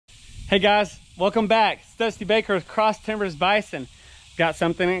Hey guys, welcome back. It's Dusty Baker with Cross Timbers Bison. Got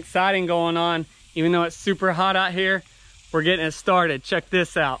something exciting going on. Even though it's super hot out here, we're getting it started. Check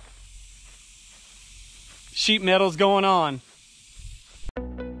this out. Sheet metal's going on.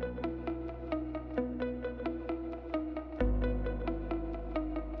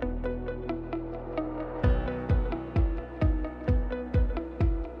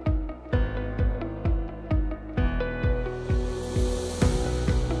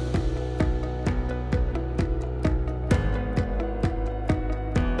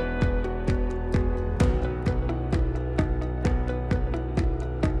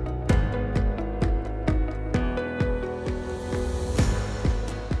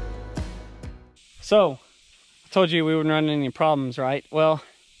 So, I told you we wouldn't run into any problems, right? Well,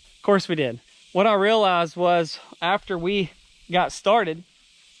 of course we did. What I realized was after we got started,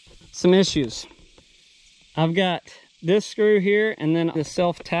 some issues. I've got this screw here and then the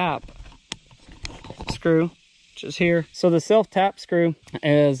self-tap screw, which is here. So the self-tap screw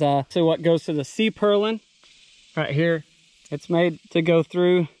is so what goes to the C-purlin right here. It's made to go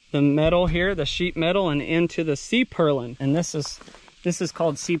through the metal here, the sheet metal, and into the C-purlin. And this is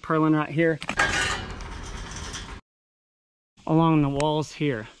called C-purlin right here, along the walls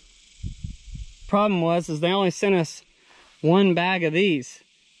here. Problem was they only sent us one bag of these,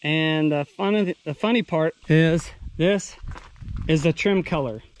 and the funny part is this is the trim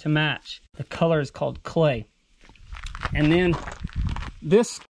color to match. The color is called clay. And then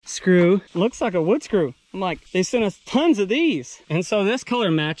this screw looks like a wood screw. I'm like, they sent us tons of these, and so this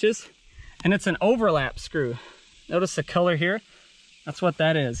color matches, and it's an overlap screw. Notice the color here. That's what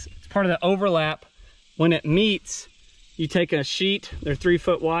that is. It's part of the overlap. When it meets, you take a sheet, they're 3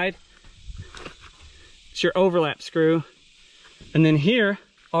 foot wide. It's your overlap screw. And then here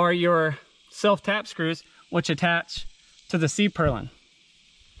are your self-tap screws, which attach to the C-purlin.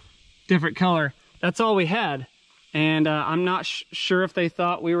 Different color. That's all we had. And I'm not sure if they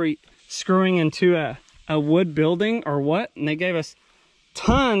thought we were screwing into a wood building or what. And they gave us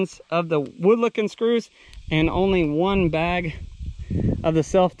tons of the wood-looking screws and only one bag of the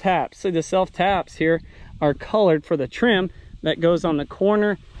self-taps. So the self-taps here are colored for the trim that goes on the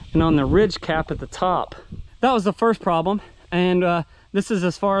corner and on the ridge cap at the top. That was the first problem, and this is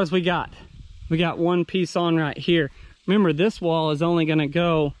as far as we got. We got one piece on right here. Remember, this wall is only gonna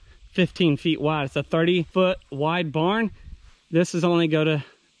go 15 feet wide. It's a 30-foot wide barn. This is only gonna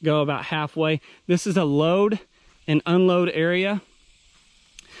go about halfway. This is a load and unload area,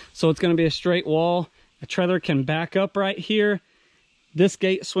 so it's gonna be a straight wall. A trailer can back up right here. This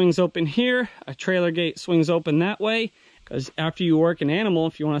gate swings open here. A trailer gate swings open that way, because after you work an animal,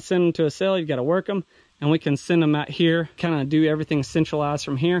 if you want to send them to a sale, you got to work them, and we can send them out here, kind of do everything centralized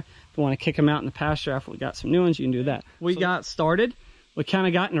from here. If you want to kick them out in the pasture after we got some new ones, you can do that. We got started. We kind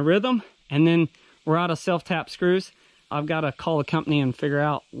of got in a rhythm, and then we're out of self-tap screws. I've got to call the company and figure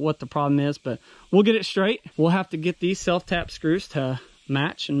out what the problem is, but we'll get it straight. We'll have to get these self-tap screws to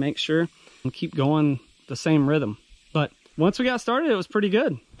match and make sure and keep going the same rhythm. But once we got started, it was pretty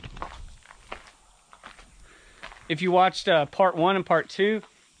good. If you watched part 1 and part 2,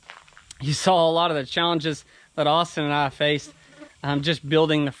 you saw a lot of the challenges that Austin and I faced just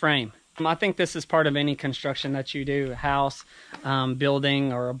building the frame. I think this is part of any construction that you do, a house,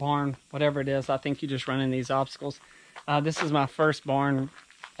 building, or a barn, whatever it is. I think you just run into these obstacles. This is my first barn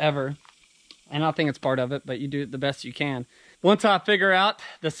ever, and I think it's part of it, but you do it the best you can. Once I figure out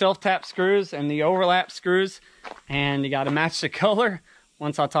the self-tap screws and the overlap screws, and you got to match the color,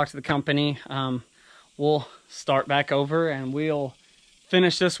 once I talk to the company, we'll start back over and we'll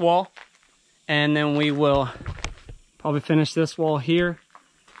finish this wall, and then we will probably finish this wall here,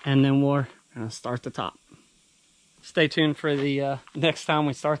 and then we're gonna start the top. Stay tuned for the next time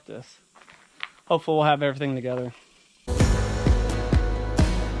we start this. Hopefully we'll have everything together.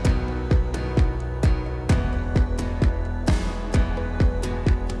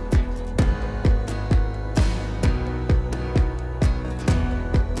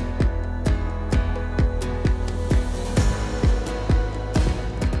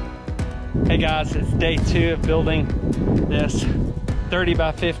 Hey guys, it's day 2 of building this 30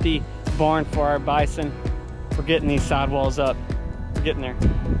 by 50 barn for our bison. We're getting these sidewalls up. We're getting there.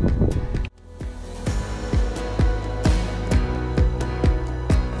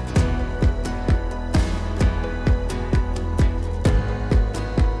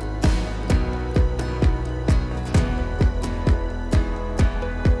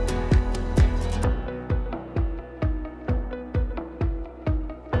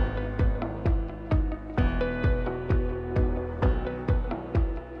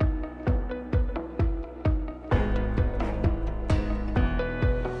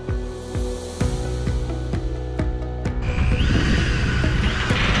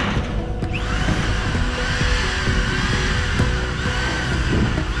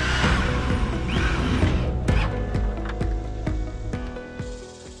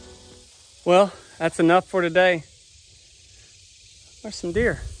 Well, that's enough for today. There's some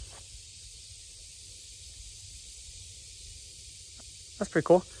deer. That's pretty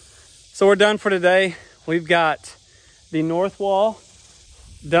cool. So we're done for today. We've got the north wall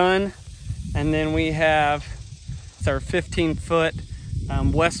done, and then we have, it's our 15-foot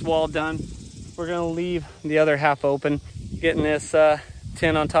west wall done. We're gonna leave the other half open, getting this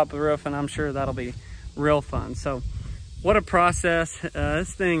tent on top of the roof, and I'm sure that'll be real fun. So what a process.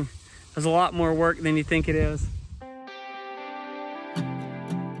 This thing is a lot more work than you think it is.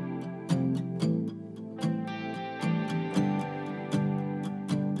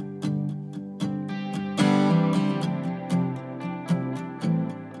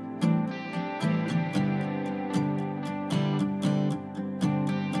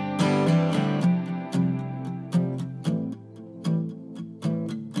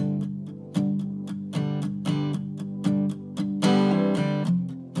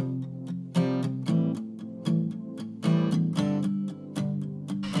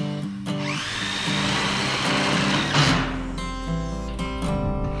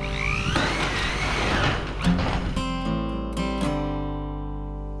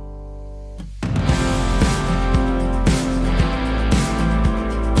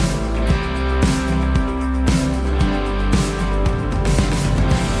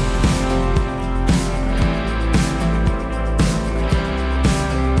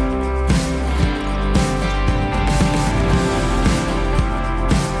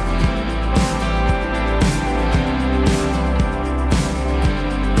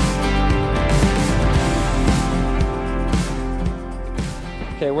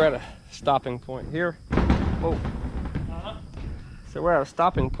 Okay, we're at a stopping point here. Whoa. So we're at a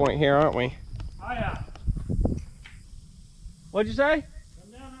stopping point here, aren't we? Oh yeah. What'd you say?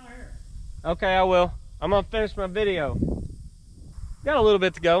 Come down out here. Okay, I will. I'm gonna finish my video. Got a little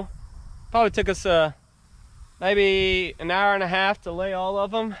bit to go. Probably took us maybe an hour and a half to lay all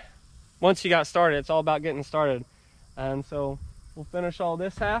of them. Once you got started, it's all about getting started. And so we'll finish all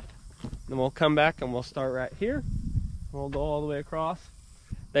this half, then we'll come back and we'll start right here. We'll go all the way across.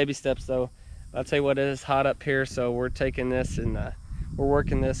 Baby steps though. I'll tell you what, it is hot up here, so we're taking this and we're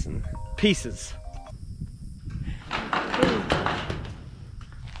working this in pieces. I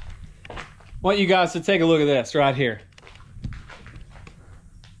want you guys to take a look at this right here.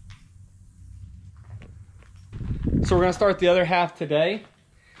 So we're gonna start the other half today,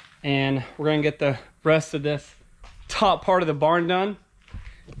 and we're gonna get the rest of this top part of the barn done.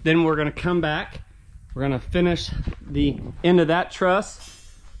 Then we're gonna come back. We're gonna finish the end of that truss.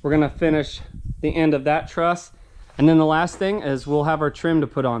 We're gonna finish the end of that truss. And then the last thing is we'll have our trim to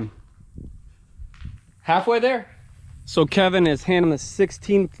put on. Halfway there. So Kevin is handling the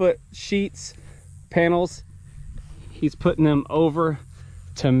 16-foot sheets, panels. He's putting them over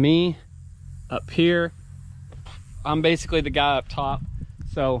to me up here. I'm basically the guy up top.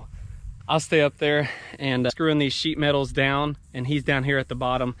 So I'll stay up there and screwing these sheet metals down, and he's down here at the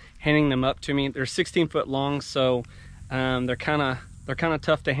bottom handing them up to me. They're 16 foot long, so they're kind of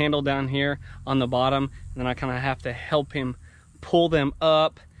tough to handle down here on the bottom, and then I kind of have to help him pull them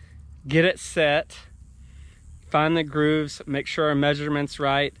up, get it set, find the grooves, make sure our measurements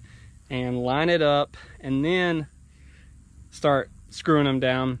right, and line it up, and then start screwing them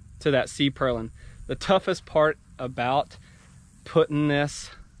down to that C-purlin. The toughest part about putting this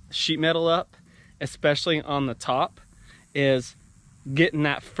sheet metal up, especially on the top, is getting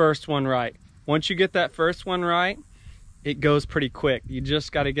that first one right. Once you get that first one right, it goes pretty quick. You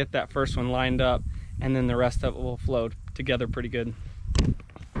just got to get that first one lined up, and then the rest of it will flow together pretty good.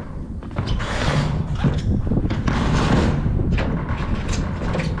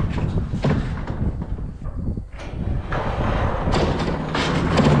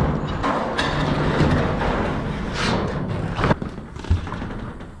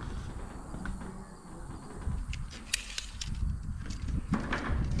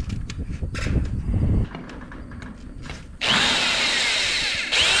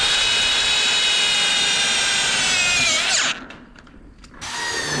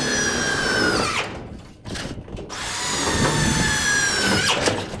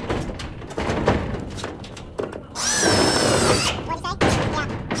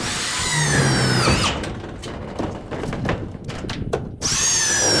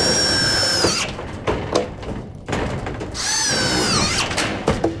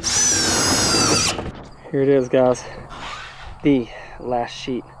 Here it is, guys, the last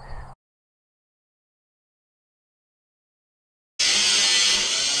sheet.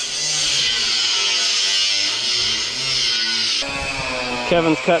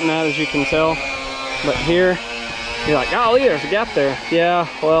 Kevin's cutting that, as you can tell, but here You're like, golly, there's a gap there. Yeah,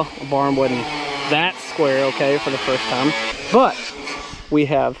 well, the barn wasn't that square, okay, for the first time. But we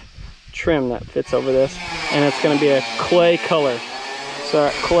have trim that fits over this, and it's gonna be a clay color. So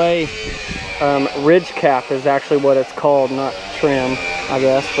that clay ridge cap is actually what it's called, not trim, I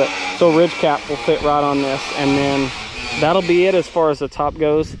guess. But so ridge cap will fit right on this, and then that'll be it as far as the top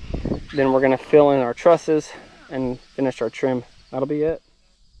goes. Then we're gonna fill in our trusses and finish our trim. That'll be it.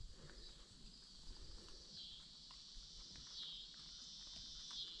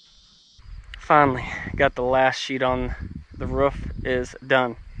 Finally got the last sheet on. The roof is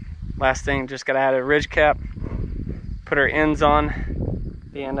done. Last thing, just gotta add a ridge cap, put our ends on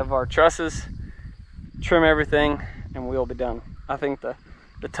the end of our trusses, trim everything, and we'll be done. I think the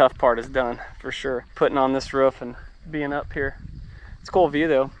tough part is done for sure. Putting on this roof and being up here. It's a cool view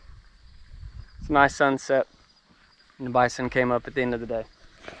though. It's a nice sunset, and the bison came up at the end of the day.